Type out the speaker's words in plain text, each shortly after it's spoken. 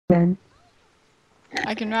then?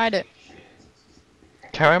 I can ride it.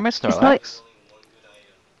 Can I ride my Snorlax?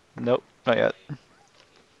 Nope, not yet.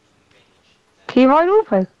 Can you ride all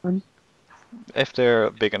Pokemon? If they're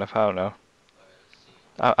big enough, I don't know.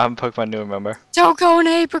 I'm a Pokemon new, remember? Don't go in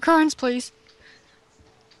apricorns, please.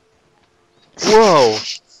 Whoa!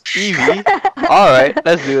 Eevee? Alright,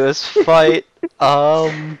 let's do this. Fight,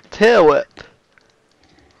 Tail Whip.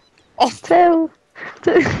 Oh, Tail.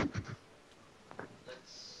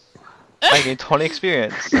 I gained 20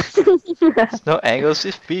 experience. No angles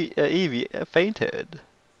if Eevee fainted.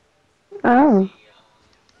 Oh.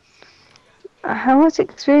 How much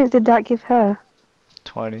experience did that give her?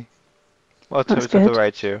 20. Well, That's to the good.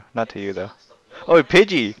 Raichu, not to you though. Oh,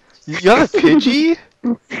 Pidgey! You have a Pidgey?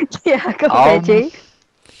 Yeah, I got a Pidgey.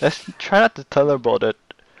 Let's try not to Thunderbolt it.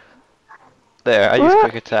 There, I used What?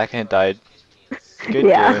 quick attack and it died. Good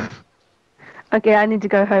Yeah. game. Okay, I need to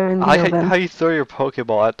go home and I heal like them. how you throw your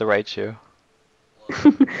Pokeball at the Raichu.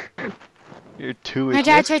 You're too my weak.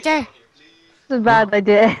 dad's right there. That's a bad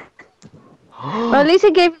idea. Well, at least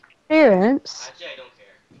it gave experience.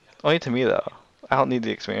 Only to me though. I don't need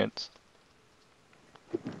the experience.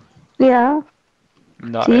 Yeah.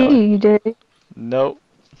 Not To really. you do. Nope.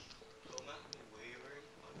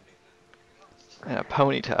 And a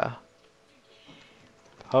ponytail.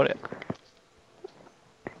 Pony.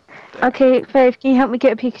 Okay, Faith, can you help me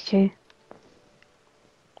get a Pikachu?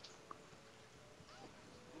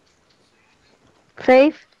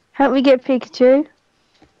 Faith, help me get a Pikachu.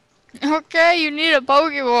 Okay, you need a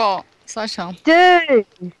Pokeball. Slash home. Dude!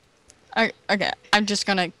 Okay, I'm just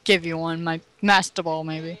gonna give you one. My Master Ball,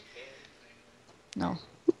 maybe. No.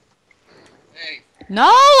 No,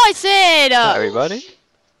 I said! Everybody?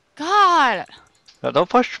 God! No, don't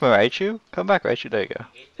push my Raichu. Come back, Raichu. There you go.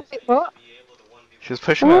 Wait, what? She was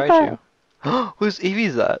pushing What my about- Raichu. Whose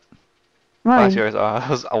Eevee's that? Oh, Mine. that's yours. Oh, that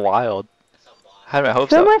was a wild. Had my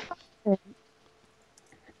hopes Who up. am I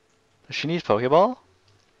Does she need Pokeball?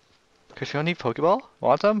 Cause she don't need Pokeball?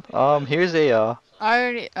 Want some? Here's a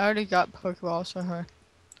I already got Pokeballs for her.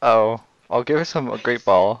 oh, I'll give her some Great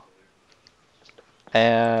Ball.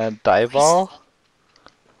 And Dive Ball.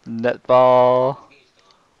 Net Ball.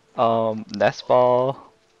 Nest Ball.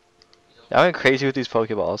 Yeah, I went crazy with these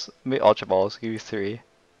Pokeballs. Maybe Ultra Balls, give you 3.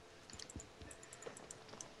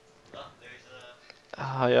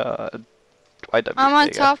 Yeah. YW. I'm on there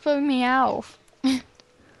you go. top of Meowth.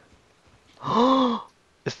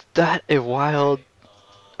 Is that a wild?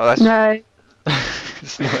 Oh, that's No.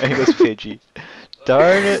 it's no Angus Pidgey.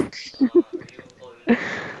 Darn it!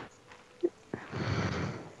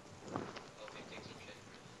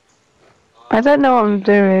 I don't know what I'm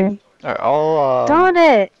doing. Alright, I'll Darn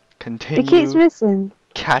it! It continue keeps missing.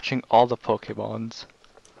 catching all the Pokemons.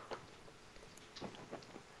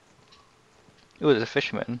 Ooh, there's a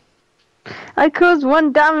Fishman. I caused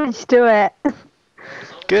 1 damage to it.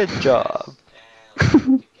 Good job.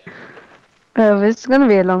 Oh, this is gonna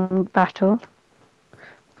be a long battle.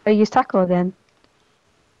 I use tackle again.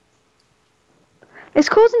 It's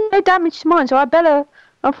causing no damage to mine, so I'm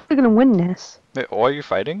probably gonna win this. Wait, what are you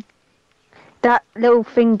fighting? That little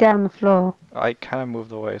thing down the floor. I kind of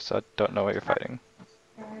moved away, so I don't know what you're fighting.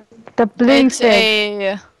 The blue It's thing.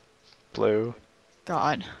 a... Blue.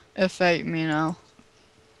 God. It ate me now.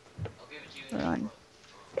 Run.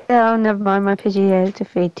 Oh, never mind. My Pidgey is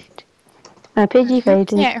defeated. My Pidgey You faded.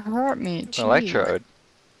 can't hurt me. Gee. Electrode.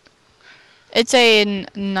 It's a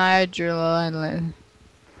Nigel.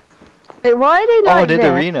 Wait, why are they like Oh, this?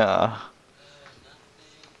 Nidorina.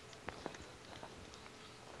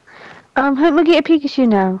 Help me get a Pikachu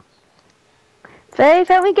now. Faith,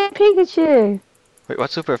 help me get a Pikachu. Wait,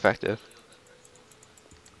 what's super effective?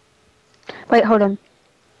 Wait, hold on.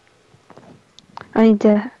 I need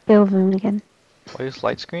to heal them again. Why use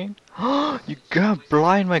light screen? You gotta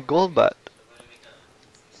blind my Golbat.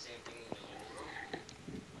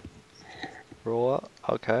 Roll up.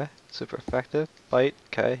 Okay. Super effective. Bite.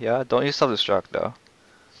 Okay, yeah. Don't use self-destruct though.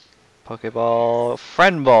 Pokeball.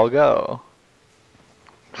 Friend Ball, go.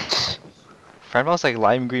 Friend Ball's like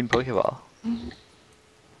lime green Pokeball.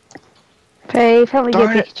 Faith, help me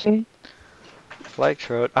Darn get a it. Pikachu.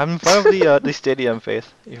 Electrode. I'm in front of the stadium,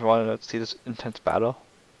 Faith. If you want to see this intense battle.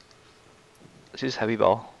 Let's use Heavy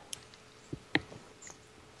Ball.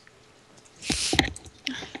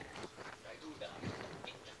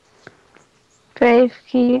 Faith,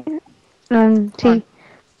 can you...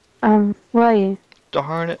 where are you?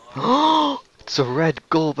 Darn it. It's a red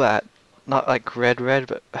Golbat. Not like red,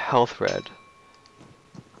 but health red.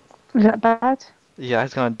 Is that bad? Yeah,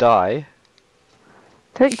 it's gonna die.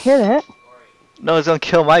 Don't kill it. No, it's gonna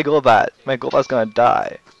kill my Golbat. My Golbat's gonna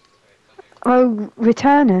die. Oh,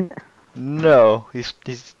 return it. No, he's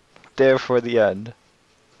there for the end.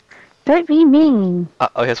 Don't be mean.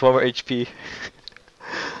 Oh, he has 1 more HP.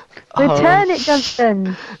 Return it,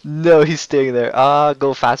 Johnson. No, he's staying there.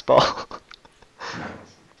 Go fastball.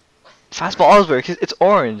 Fastball always works. It's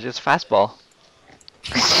orange. It's fastball.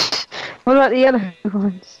 What about the yellow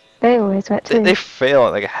ones? They always work too. They fail.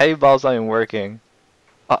 Like heavy ball's not even working.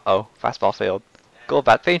 Uh-oh, fastball failed. Go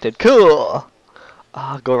bat fainted. Cool.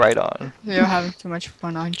 Go right on. You're having too much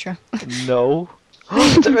fun, aren't you? No.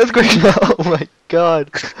 It's an earthquake now. Oh my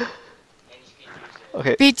god.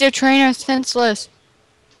 Okay, Beat your trainer senseless.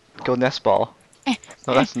 go nest ball.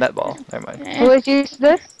 No, that's netball. Never mind. What is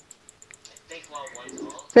this?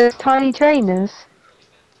 There's tiny trainers.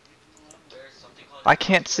 I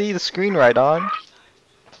can't see the screen right on.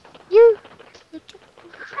 You.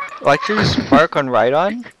 Electricity spark on right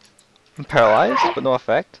on. I'm paralyzed, but no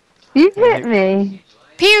effect. You hit me.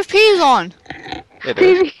 PvP's on. It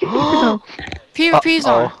is. PvP's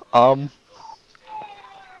on.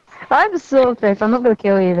 I'm swordfish. I'm not gonna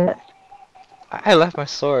kill you yet. I left my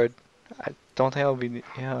sword. I don't think I'll be.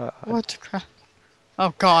 Yeah. What the crap?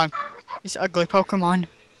 Oh god. These ugly Pokemon.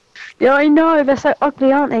 Yeah, I know. They're so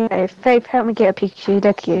ugly, aren't they? Faith, help me get a Pikachu.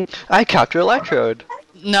 They're cute. I captured Electrode.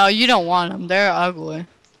 No, you don't want them. They're ugly. I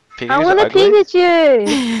Pikachu's want a ugly?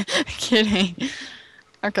 Pikachu. Kidding.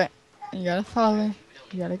 Okay. You gotta follow.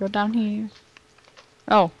 You gotta go down here.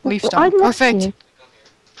 Oh, leaf I stone. lost Perfect. you.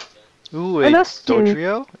 Ooh, I wait. lost you.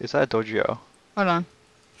 Dodrio? Is that a Dodrio? Hold on.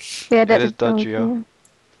 Yeah, It is that's Dodrio.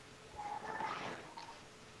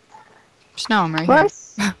 Snow, I'm right here. What?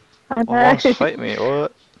 I Oh, wants to fight me.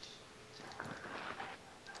 What?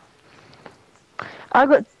 I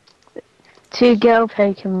got 2 girl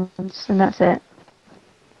Pokemons, and that's it.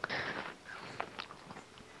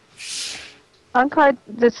 I'm kind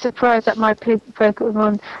of surprised that my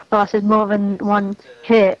Pokemon lasted more than 1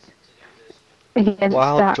 hit against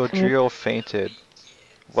Wow, that. Dodrio fainted.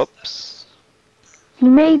 Whoops. You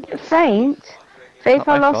made it faint. Faith, Not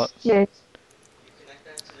I my lost you.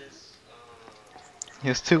 He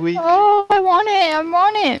was too weak. Oh, I want it. I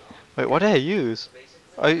want it. Wait, what did I use?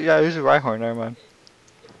 Oh, yeah, I used a Rhyhorn. Never mind.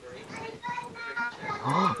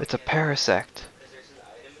 It's a Parasect.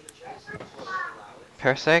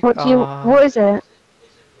 Parasect? What do you? What is it?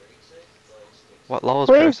 What level is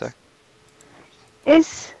What is- Parasect?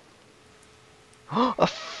 It's A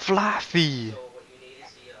Flaffy!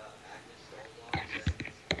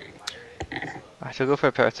 I should go for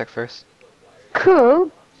a Parasect first. cool.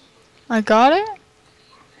 I got it.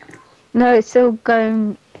 No, it's still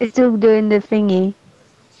going. It's still doing the thingy.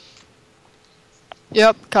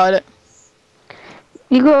 Yep, got it.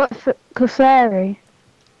 You got Clefairy.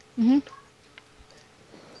 Mhm.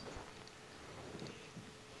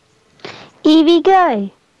 Eevee,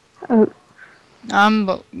 go. Oh I'm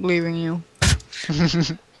believing you.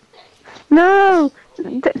 no!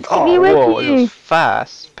 Take me Oh, with whoa, it you. was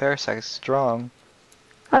fast. Parasect is strong.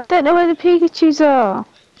 I don't know where the Pikachu's are.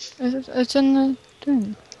 It's in the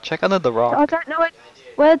thing. Check under the rock. I don't know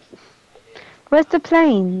where's the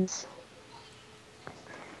plains?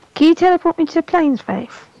 Can you teleport me to the plains,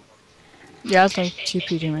 Faith? Yeah, it's like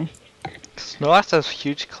TP to me. Snorlax has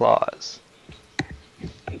huge claws.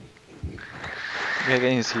 Yeah,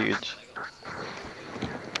 again, he's huge.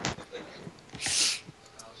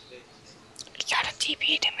 You gotta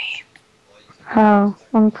TP to me. Oh,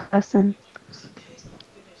 one person.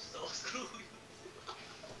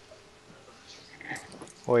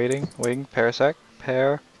 Waiting, Parasect.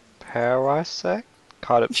 Parasect?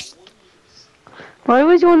 Caught it. Why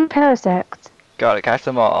would you want Parasect? Got it, catch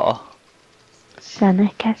them all.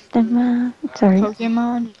 Gonna catch them all. Sorry.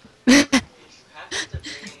 Pokemon.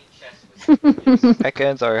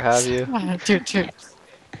 Ekans, or have you? Dude.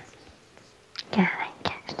 Gonna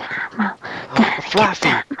catch them all. A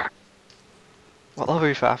Flaffy! What level are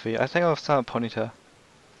you, Flaffy? I think I was on Ponyta.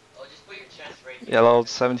 Yeah, level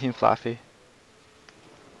 17 Flaffy.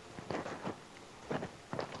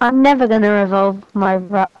 I'm never gonna evolve my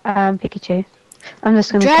Pikachu. I'm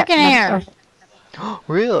just gonna Dragonair!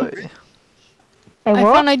 Really? Hey, I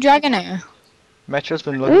what? found a Dragonair. Metro's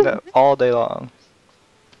been looking at all day long.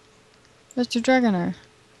 That's your Dragonair.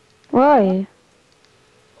 Why?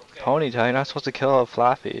 Ponyta, you're not supposed to kill a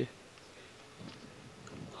Flaffy.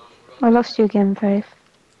 I lost you again, Faith.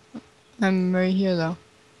 I'm right here though.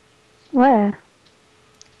 Where?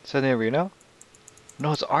 Is that in the arena?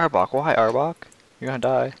 No, it's Arbok. Why, Arbok? You're gonna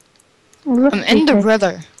die. I lost I'm in you, the Faith.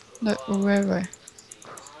 river. The river.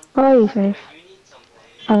 Where are you, Faith?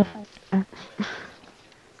 Oh.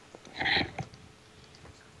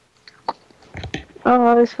 Oh,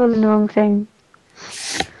 I was following the wrong thing.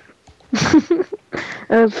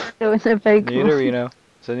 There was no Pokemon. Nidorino.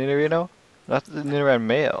 Is that Nidorino? That's the Nidoran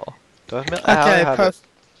male. Do I have male? I Okay, have it. post.